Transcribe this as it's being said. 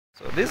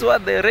So this is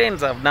what the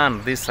rains have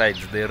done. These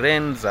sides, the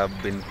rains have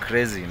been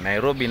crazy.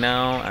 Nairobi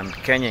now and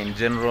Kenya in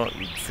general,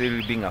 it's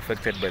still being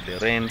affected by the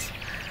rains.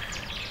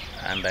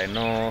 And I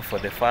know for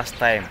the first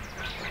time,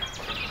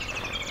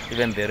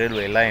 even the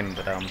railway line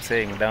that I'm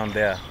saying down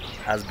there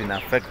has been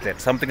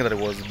affected. Something that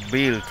was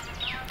built,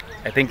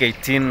 I think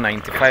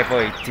 1895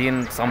 or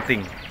 18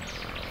 something,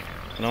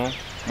 you know,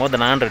 more than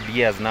 100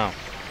 years now,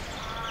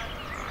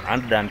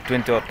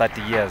 120 or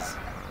 30 years,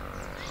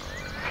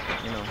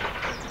 you know.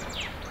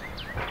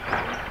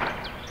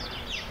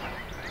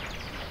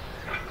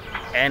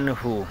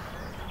 Anywho,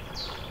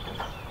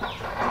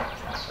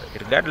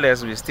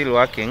 regardless, we're still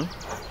working.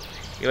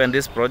 Even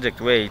this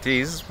project where it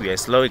is, we are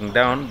slowing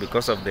down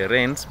because of the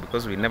rains,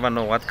 because we never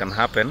know what can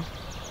happen.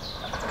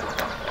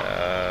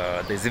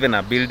 There's even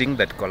a building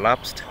that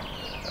collapsed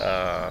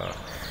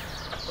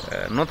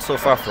not so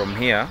far from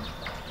here,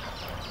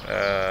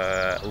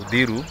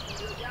 Udiru,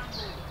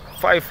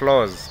 5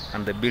 floors,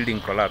 and the building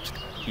collapsed.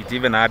 It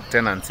even had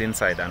tenants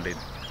inside, and it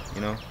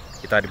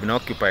had been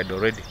occupied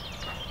already.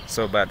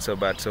 So bad, so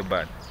bad, so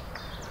bad.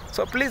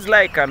 So please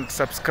like and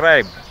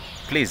subscribe,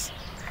 please.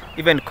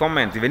 Even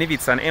comment, even if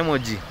it's an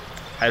emoji,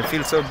 I'll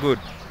feel so good.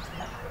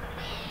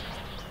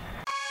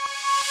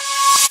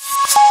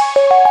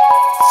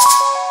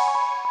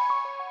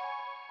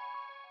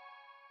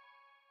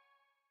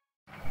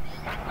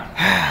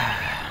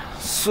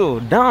 So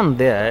down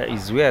there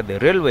is where the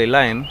railway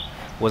line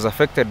was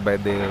affected by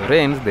the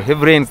rains, the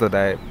heavy rains that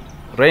are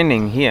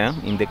raining here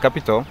in the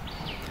capital.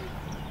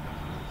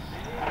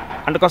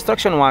 And the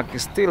construction work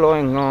is still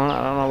going on.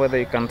 I don't know whether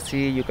you can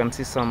see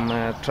some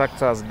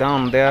tractors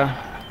down there,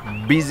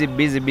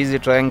 busy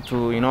trying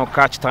to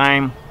catch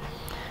time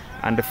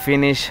and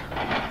finish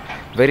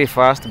very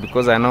fast,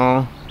 because I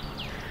know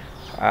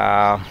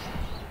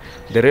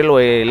the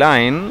railway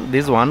line,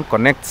 this one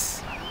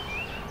connects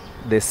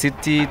the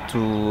city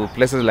to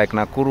places like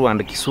Nakuru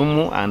and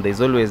Kisumu, and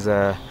there's always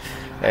a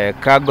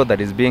cargo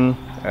that is being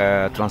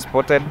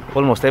transported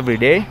almost every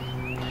day,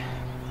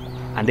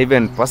 and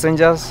even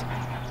passengers.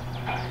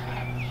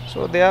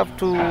 So they have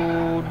to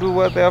do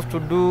what they have to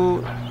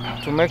do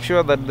to make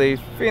sure that they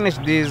finish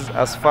these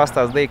as fast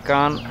as they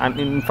can. And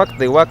in fact,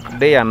 they work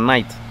day and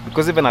night,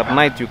 because even at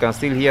night you can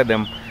still hear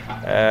them.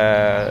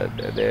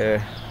 The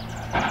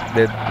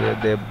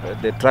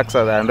trucks,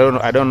 I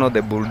don't know,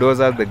 the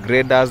bulldozers, the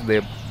graders,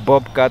 the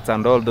bobcats,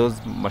 and all those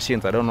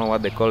machines. I don't know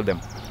what they call them.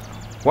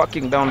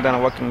 Working down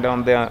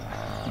there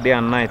day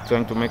and night,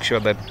 trying to make sure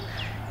that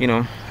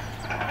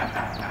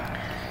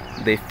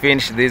they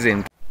finish this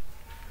in.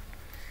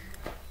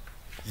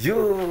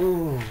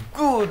 Yo,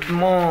 good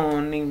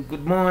morning.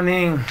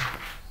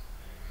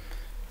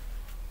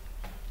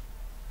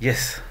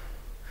 Yes,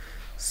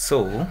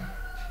 so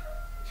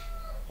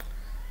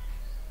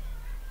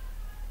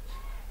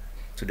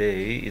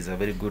today is a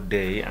very good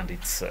day, and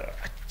it's a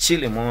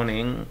chilly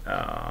morning.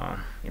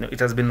 It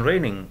has been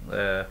raining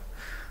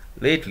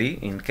lately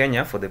in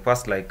Kenya for the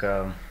past I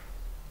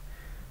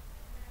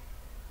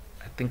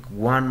think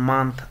 1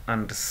 month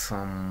and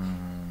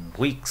some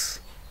weeks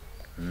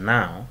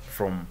now,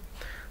 from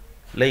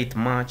late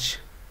March,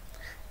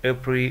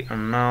 April,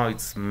 and now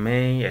it's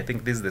May. I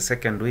think this is the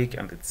 2nd week,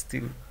 and it's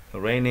still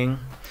raining.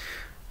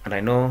 And I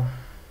know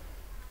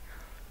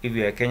if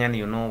you're a Kenyan,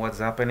 you know what's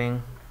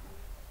happening.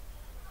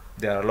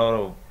 There are a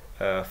lot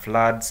of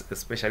floods,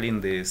 especially in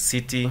the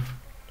city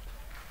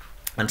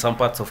and some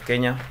parts of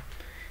Kenya.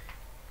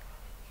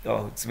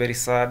 Oh, it's very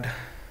sad,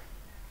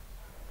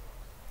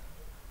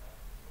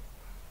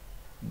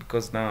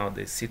 because now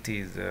the city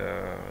is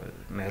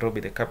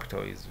Nairobi, the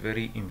capital, is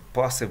very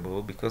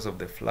impossible because of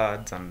the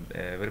floods, and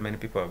very many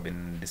people have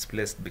been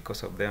displaced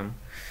because of them.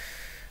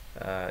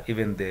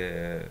 Even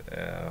the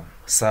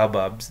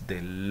suburbs,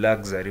 the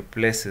luxury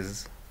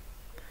places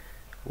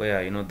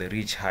where the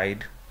rich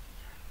hide,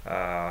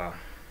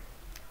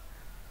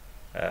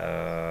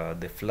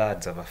 the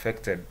floods have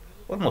affected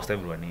almost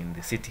everyone in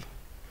the city.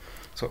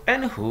 So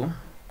anywho,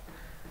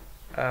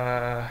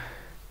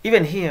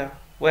 even here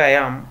where I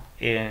am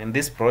in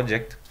this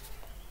project,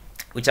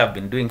 which I've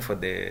been doing for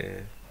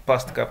the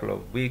past couple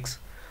of weeks,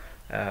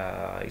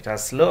 it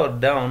has slowed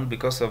down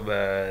because of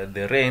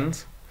the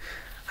rains.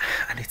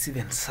 And it's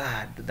even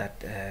sad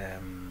that I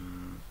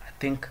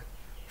think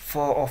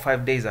 4 or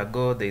 5 days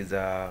ago, there's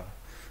a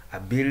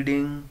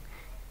building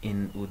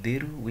in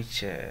Udiru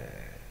which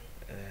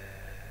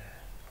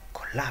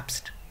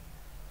collapsed.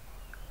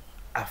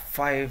 A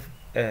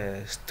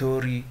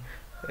 5-story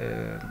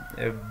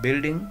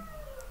building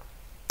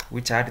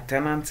which had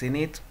tenants in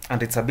it,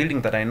 and it's a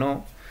building that I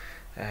know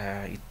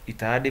it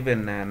had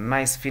even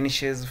nice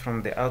finishes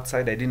from the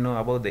outside. I didn't know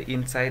about the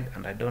inside,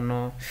 and I don't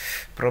know,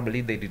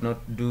 probably they did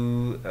not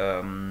do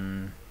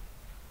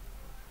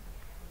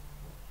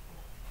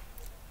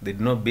they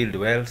did not build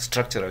well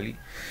structurally.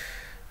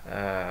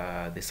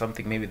 There's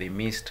something maybe they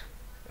missed,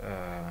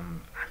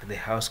 and the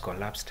house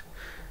collapsed.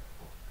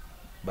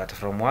 But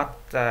from what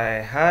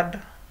I heard,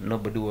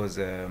 nobody was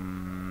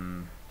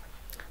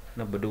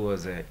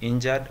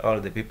injured.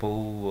 All the people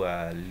who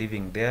were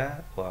living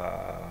there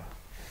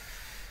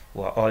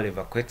were all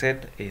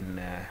evacuated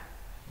in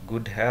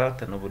good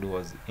health, and nobody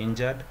was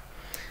injured.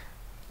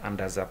 And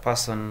as a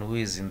person who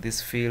is in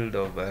this field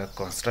of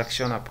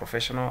construction, a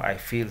professional, I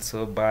feel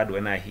so bad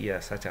when I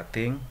hear such a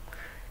thing,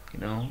 you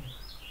know.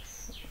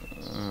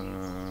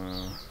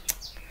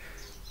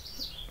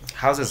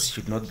 Houses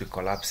should not be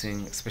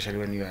collapsing, especially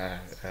when you are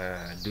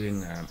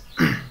doing a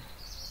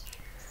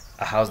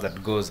house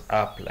that goes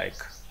up like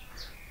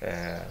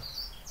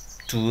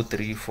 2,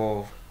 3,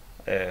 4,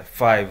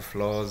 5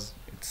 floors.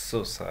 It's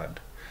so sad.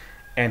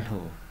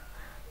 Anywho,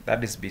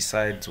 that is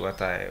besides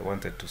what I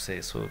wanted to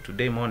say. So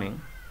today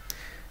morning,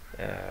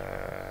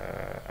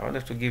 I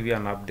wanted to give you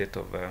an update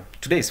of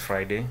today is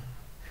Friday,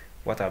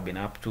 what I've been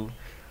up to.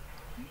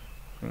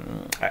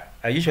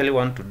 I usually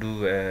want to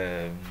do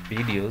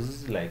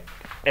videos like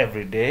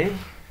every day,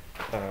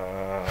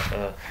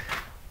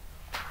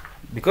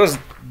 because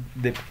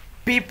the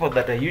people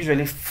that I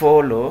usually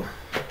follow,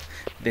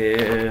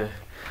 the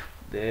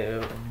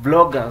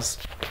vloggers,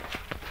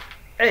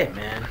 hey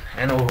man,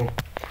 I know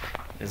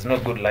there's no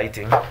good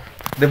lighting.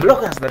 The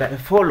vloggers that I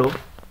follow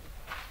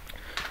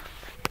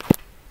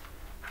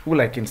who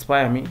like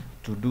inspire me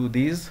to do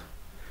these,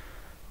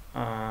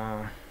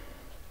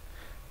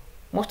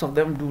 most of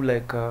them do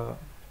like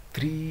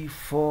 3,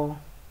 4,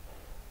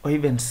 or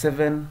even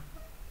 7,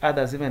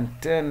 others even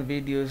 10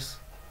 videos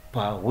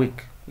per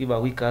week. If a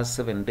week has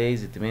 7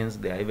 days, it means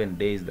there are even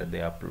days that they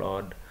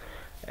upload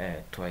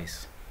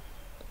twice.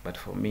 But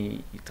for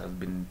me, it has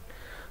been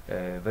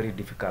very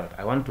difficult.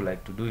 I want to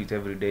like to do it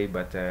every day,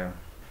 but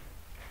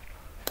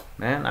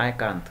man, I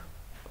can't.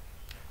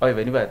 Or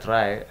even if I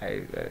try,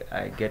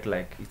 I get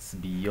like it's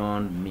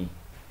beyond me.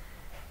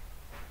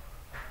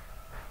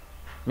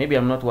 Maybe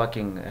I'm not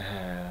working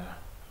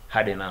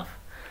hard enough,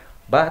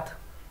 but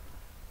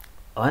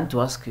I want to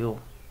ask you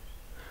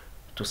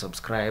to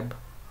subscribe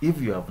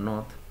if you have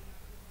not,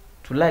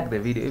 to like the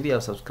video. If you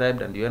have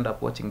subscribed and you end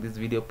up watching this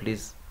video,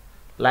 please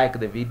like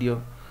the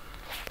video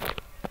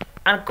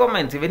and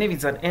comment, even if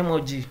it's an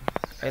emoji.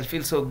 I'll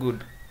feel so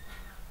good,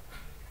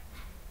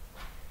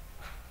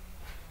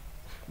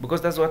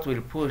 because that's what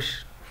will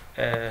push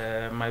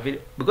my video.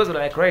 Because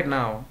like right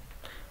now,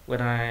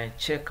 when I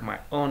check my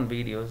own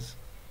videos,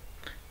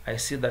 I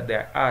see that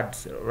there are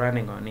ads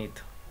running on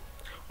it,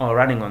 or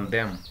running on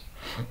them.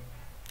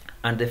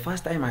 And the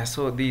first time I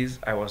saw these,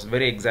 I was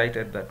very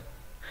excited that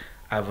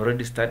I've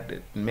already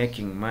started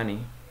making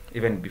money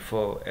even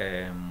before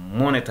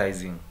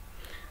monetizing.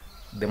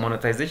 The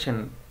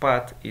monetization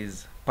part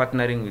is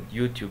partnering with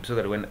YouTube, so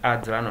that when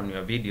ads run on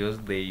your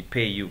videos, they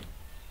pay you.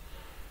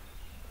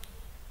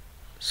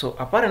 So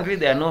apparently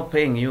they are not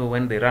paying you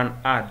when they run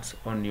ads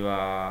on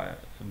your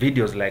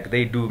videos like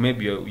they do.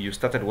 Maybe you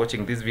started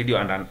watching this video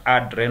and an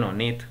ad ran on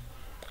it,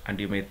 and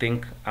you may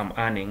think I'm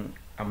earning.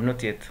 I've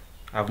not yet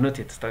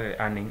started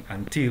earning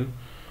until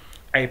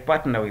I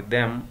partner with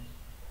them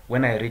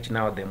when I reach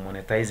now the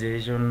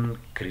monetization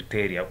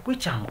criteria,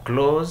 which I'm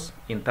close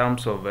in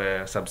terms of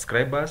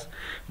subscribers,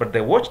 but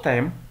the watch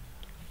time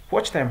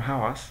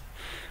hours,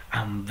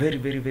 I'm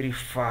very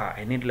far.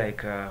 I need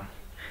like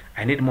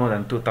I need more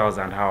than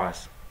 2,000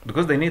 hours,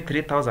 because they need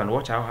 3,000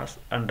 watch hours,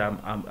 and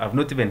I've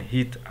not even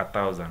hit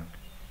 1,000.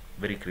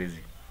 Very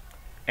crazy.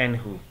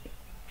 Anywho,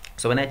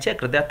 so when I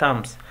checked their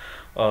terms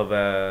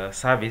of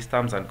service,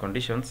 terms and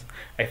conditions,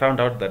 I found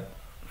out that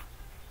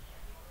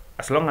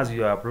as long as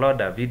you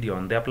upload a video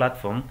on their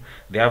platform,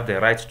 they have the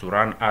right to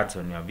run ads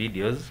on your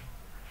videos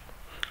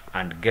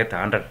and get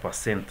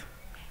 100%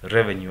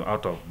 revenue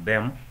out of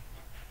them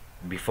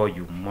before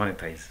you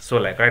monetize. So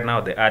like right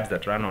now, the ads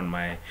that run on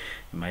my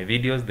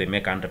videos, they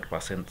make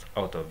 100%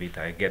 out of it.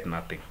 I get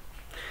nothing.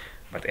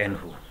 But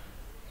anywho,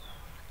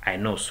 I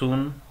know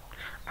soon,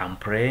 I'm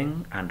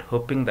praying and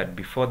hoping that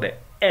before the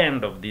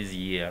end of this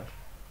year,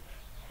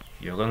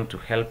 you're going to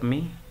help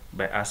me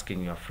by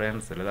asking your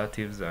friends,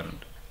 relatives,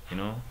 and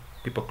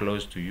people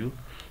close to you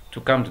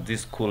to come to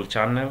this cool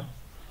channel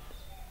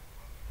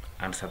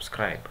and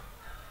subscribe.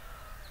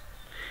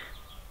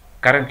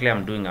 Currently,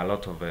 I'm doing a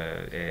lot of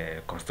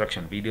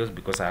construction videos,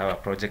 because I have a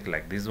project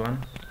like this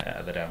one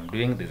that I'm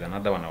doing. There's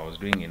another one I was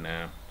doing in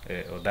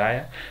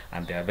South-Othaya,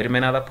 and there are very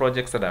many other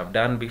projects that I've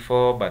done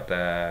before, but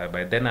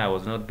by then I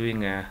was not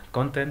doing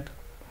content.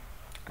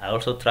 I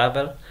also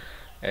travel.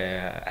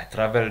 I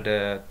traveled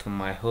to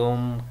my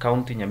home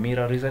county,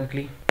 Nyeri,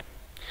 recently.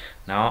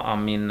 Now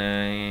I'm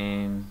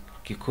in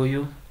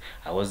Kikuyu.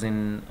 I was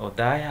in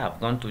South-Othaya. I've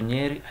gone to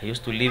Nyeri. I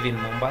used to live in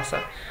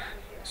Mombasa.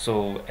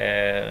 So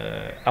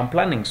I'm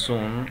planning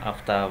soon,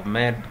 after I've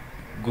made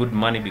good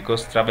money,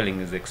 because traveling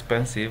is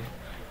expensive,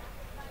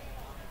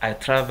 I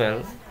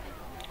travel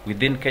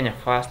within Kenya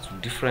first to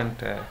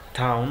different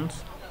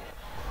towns.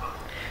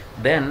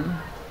 Then,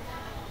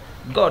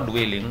 God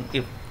willing,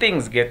 if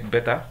things get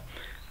better,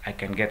 I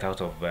can get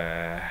out of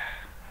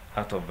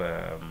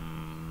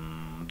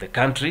the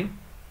country,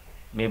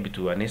 maybe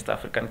to an East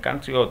African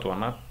country, or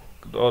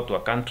to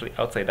a country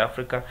outside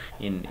Africa,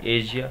 in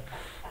Asia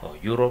or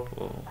Europe,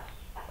 or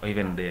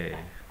even the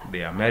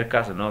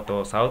Americas, North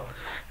or South.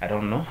 I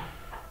don't know.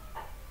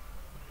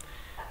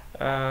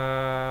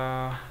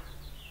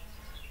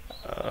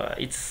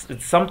 it's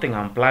something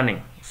I'm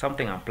planning.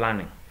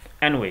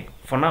 Anyway,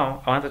 for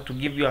now, I wanted to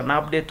give you an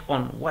update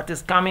on what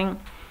is coming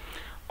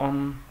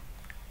on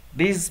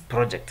this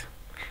project.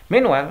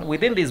 Meanwhile,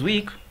 within this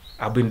week,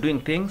 I've been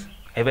doing things.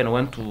 I even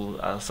went to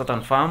a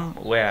certain farm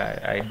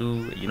where I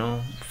do,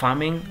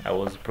 farming. I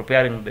was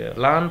preparing the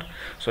land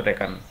so they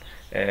can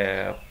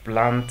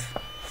plant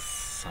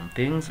some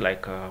things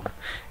like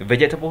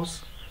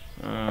vegetables.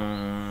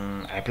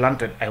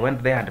 I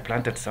went there and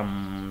planted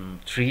some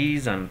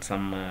trees and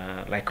some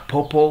like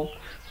pawpaw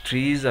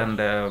trees and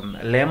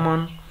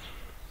lemon.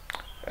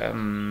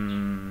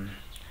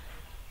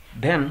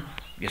 Then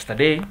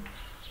yesterday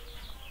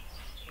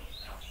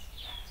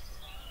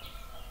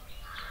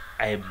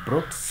I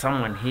brought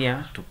someone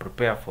here to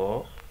prepare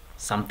for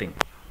something.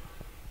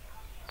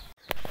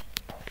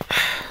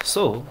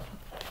 So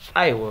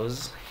I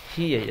was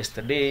here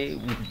yesterday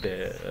with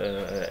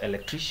the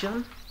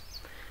electrician,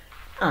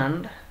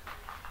 and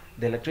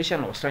the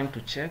electrician was trying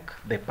to check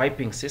the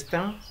piping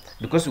system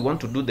because we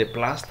want to do the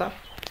plaster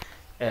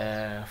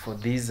for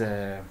these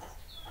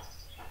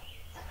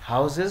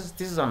houses.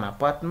 This is an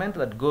apartment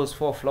that goes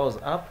 4 floors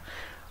up.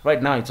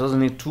 Right now it's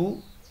only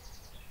 2,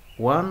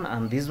 1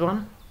 and this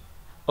one.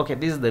 Okay,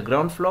 this is the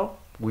ground floor.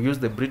 We use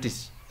the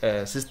British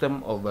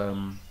system of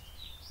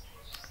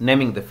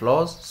naming the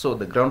floors. So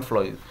the ground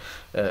floor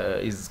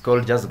is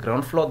called just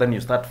ground floor. Then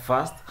you start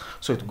first,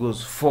 so it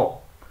goes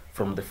 4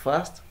 from the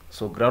first.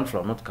 So ground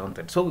floor not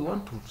counted. So we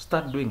want to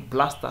start doing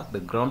plaster the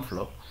ground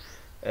floor,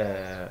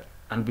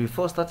 and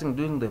before starting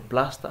doing the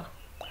plaster,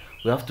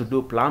 we have to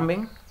do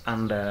plumbing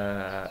and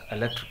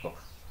electrical,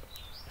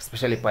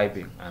 especially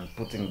piping and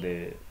putting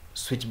the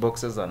switch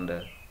boxes and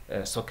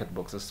socket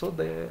boxes. So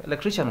the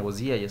electrician was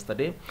here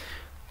yesterday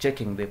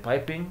checking the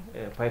piping,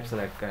 pipes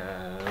like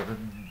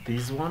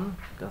this one,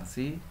 you can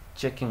see,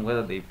 checking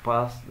whether they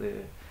pass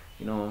the,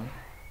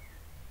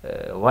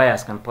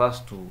 wires can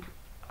pass to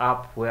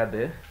up where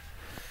the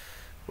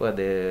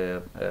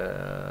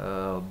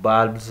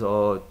bulbs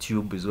or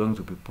tube is going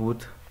to be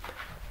put.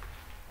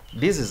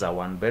 This is a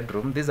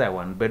 1-bedroom. These are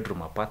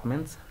 1-bedroom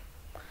apartments.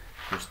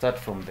 You start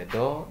from the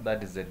door.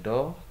 That is the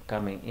door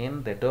coming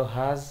in. The door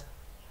has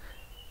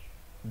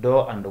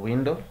door and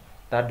window.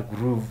 That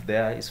groove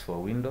there is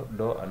for window,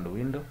 door and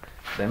window.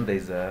 Then there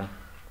is an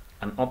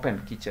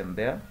open kitchen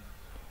there.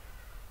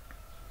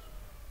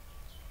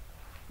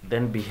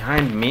 Then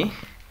behind me,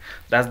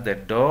 that's the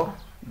door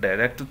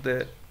direct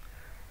to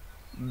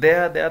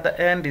the other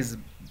end is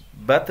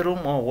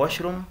bathroom or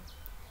washroom,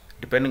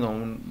 depending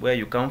on where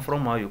you come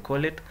from, how you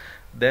call it.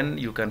 Then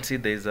you can see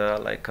there's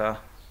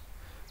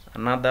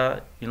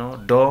another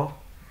door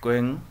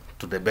going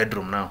to the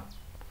bedroom. Now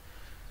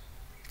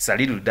it's a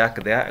little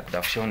dark there. I could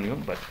have shown you,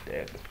 but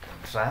I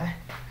can try.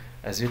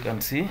 As you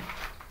can see,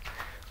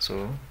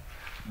 so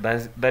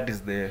that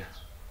is the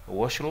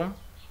washroom.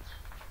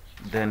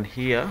 Then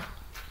here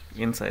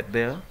inside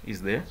there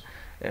is the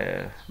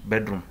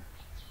bedroom.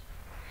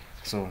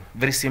 So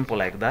very simple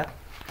like that,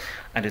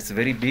 and it's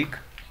very big.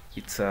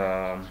 It's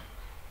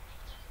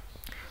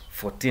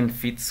 14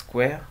 feet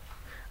square,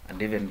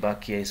 and even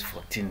back here is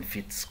 14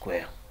 feet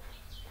square.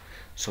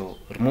 So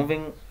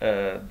removing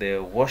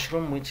the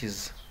washroom, which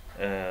is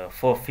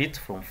 4 feet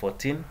from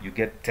 14, you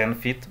get 10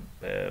 feet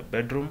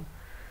bedroom,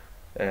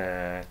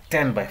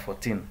 10 by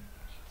 14.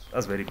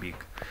 That's very big.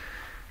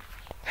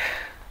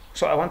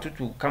 So I want you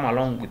to come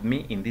along with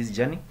me in this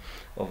journey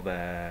of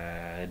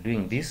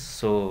doing this.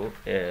 So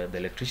the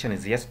electrician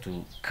is yet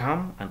to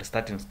come and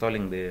start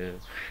installing the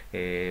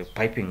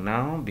piping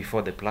now,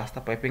 before the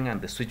plaster piping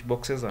and the switch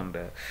boxes and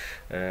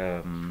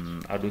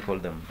how do we call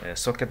them,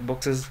 socket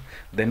boxes.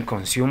 Then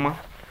consumer.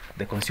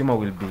 The consumer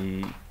will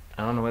be,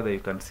 I don't know whether you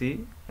can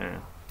see,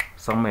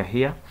 somewhere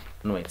here.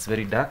 No, it's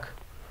very dark.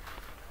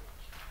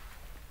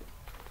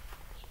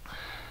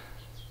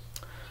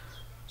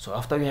 So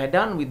after we are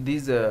done with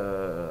this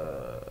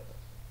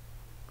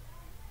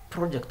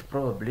project,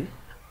 probably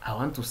I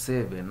want to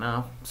save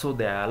enough. So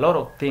there are a lot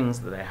of things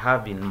that I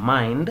have in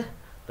mind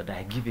that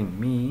are giving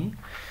me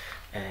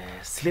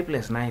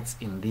sleepless nights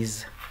in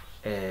this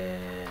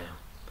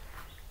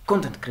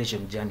content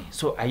creation journey.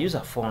 So I use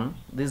a phone.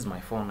 This is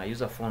my phone. I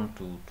use a phone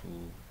to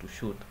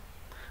shoot,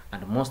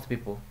 and most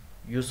people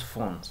use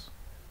phones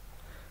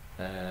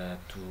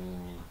to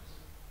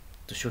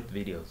shoot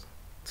videos.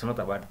 It's not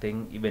a bad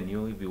thing. Even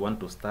you, if you want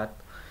to start,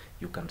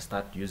 you can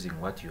start using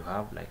what you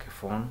have, like a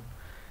phone,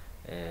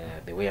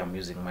 the way I'm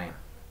using mine.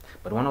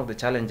 But one of the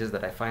challenges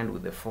that I find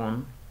with the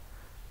phone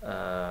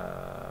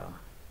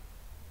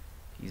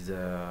is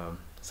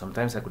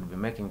sometimes I could be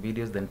making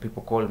videos, then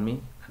people call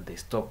me and they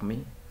stop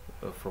me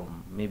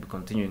from maybe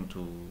continuing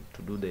to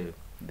do the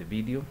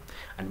video,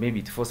 and maybe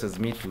it forces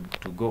me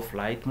to go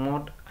flight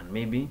mode, and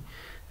maybe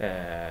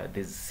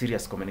there's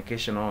serious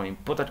communication or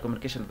important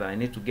communication that I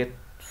need to get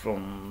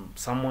from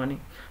someone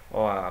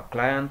or a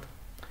client,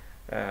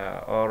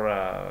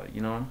 or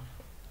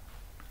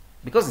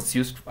because it's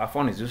used, a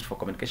phone is used for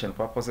communication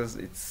purposes,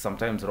 it's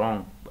sometimes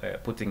wrong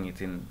putting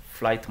it in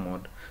flight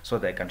mode so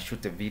that I can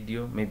shoot a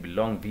video, maybe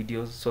long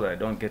videos, so that I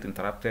don't get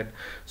interrupted.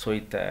 So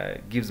it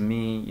gives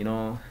me, you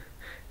know,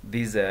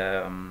 this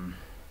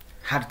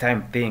hard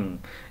time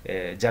thing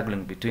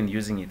juggling between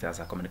using it as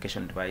a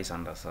communication device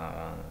and as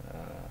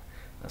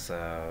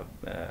a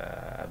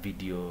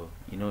video,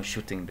 you know,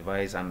 shooting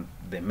device, and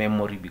the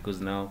memory, because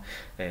now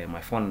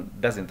my phone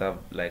doesn't have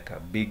like a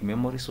big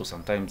memory, so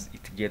sometimes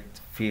it gets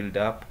filled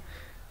up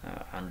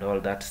and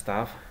all that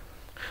stuff.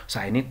 So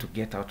I need to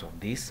get out of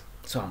this.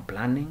 So I'm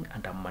planning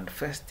and I'm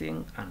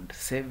manifesting and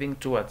saving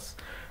towards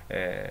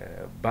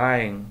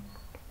buying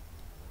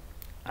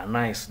a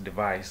nice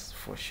device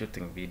for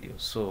shooting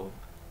videos. So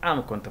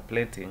I'm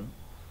contemplating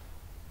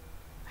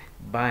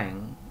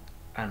buying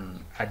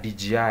a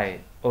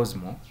DJI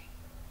Osmo,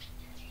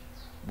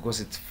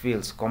 because it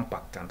feels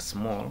compact and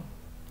small.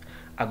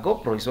 A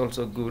GoPro is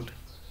also good,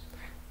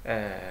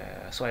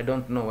 so I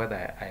don't know whether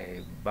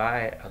I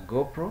buy a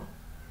GoPro,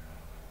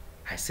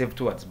 I save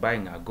towards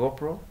buying a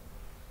GoPro,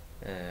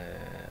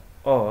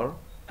 or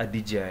a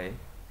DJI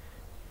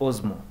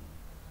Osmo,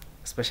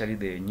 especially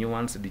the new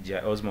ones,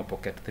 DJI Osmo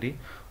Pocket 3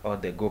 or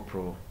the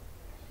GoPro,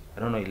 I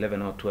don't know,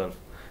 11 or 12.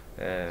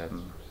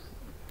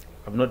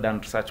 I've not done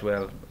research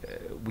well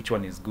which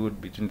one is good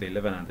between the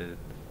 11 and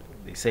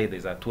they say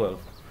there's a 12,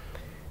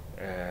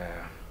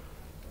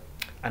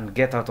 and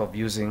get out of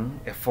using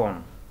a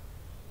phone,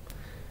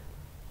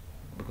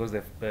 because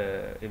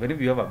even if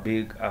you have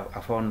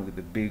a phone with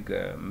a big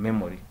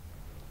memory,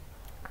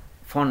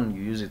 phone,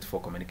 you use it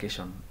for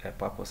communication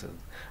purposes.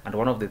 And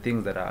one of the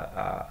things that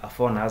a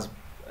phone has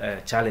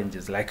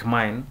challenges, like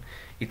mine,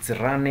 it's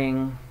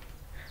running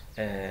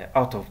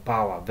out of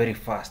power very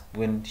fast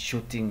when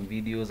shooting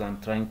videos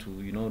and trying to,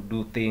 you know,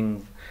 do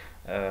things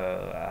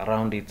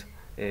around it.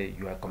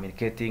 You are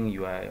communicating,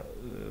 you are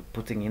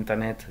putting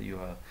internet, you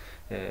are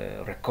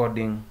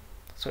recording,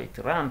 so it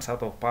runs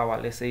out of power.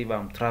 Let's say if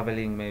I'm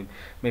traveling,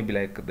 maybe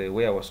like the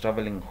way I was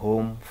traveling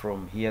home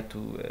from here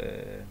to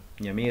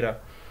Nyamira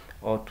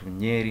or to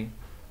Nyeri,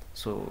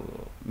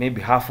 so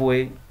maybe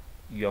halfway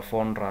your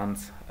phone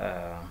runs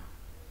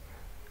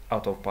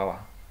out of power,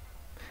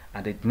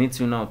 and it needs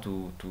you now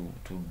to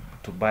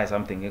buy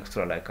something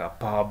extra, like a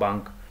power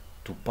bank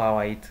to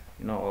power it,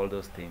 you know, all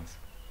those things.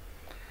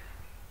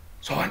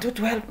 So I want you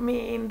to help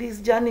me in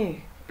this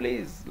journey.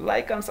 Please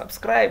like and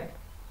subscribe,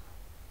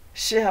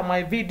 share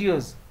my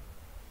videos,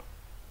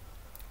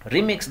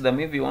 remix them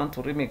if you want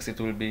to remix,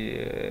 it will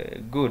be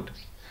good.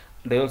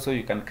 And also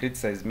you can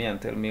criticize me and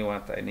tell me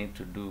what I need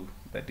to do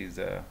that is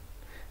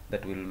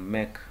that will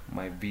make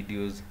my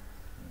videos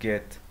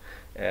get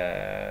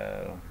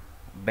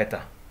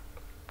better.